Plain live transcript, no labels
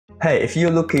Hey, if you're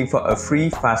looking for a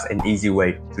free, fast and easy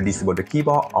way to disable the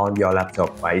keyboard on your laptop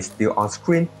while it's still on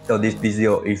screen, so this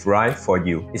video is right for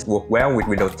you. It works well with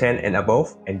Windows 10 and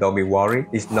above, and don't be worried,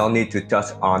 there's no need to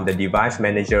touch on the device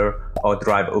manager or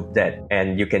driver update,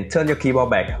 and you can turn your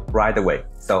keyboard back right away.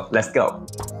 So let's go.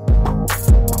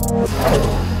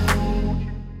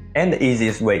 And the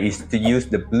easiest way is to use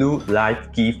the blue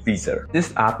light key feature.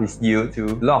 This app is used to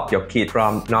lock your key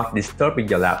from not disturbing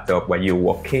your laptop while you're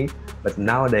working, but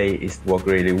nowadays it works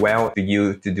really well to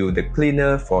use to do the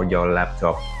cleaner for your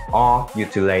laptop or you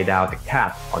to lay down the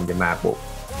cat on your MacBook.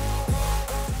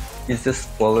 It's just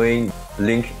following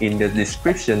link in the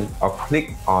description or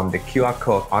click on the QR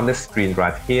code on the screen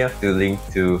right here to link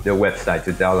to the website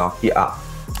to download the app.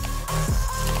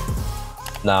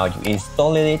 Now you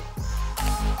install it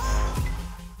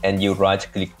and you right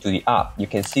click to the app. You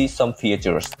can see some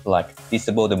features like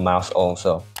disable the mouse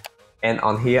also. And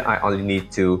on here I only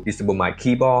need to disable my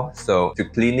keyboard, so to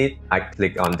clean it I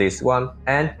click on this one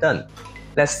and done.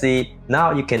 Let's see,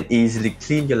 now you can easily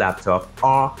clean your laptop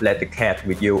or let the cat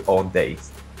with you all day.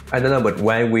 I don't know, but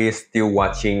when we're still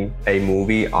watching a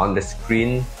movie on the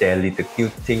screen, their little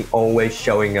cute thing always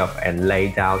showing up and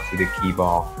lay down to the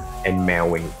keyboard and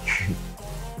meowing.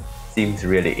 Seems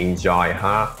really enjoy,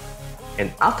 huh?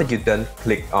 And after you're done,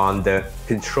 click on the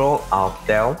Control Alt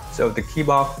Del so the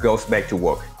keyboard goes back to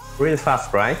work. Really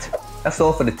fast, right? That's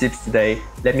all for the tips today.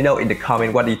 Let me know in the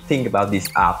comment what you think about this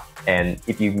app, and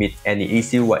if you meet any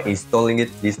issue while installing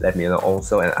it, please let me know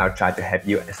also, and I'll try to help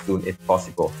you as soon as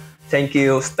possible. Thank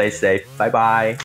you, stay safe, bye bye.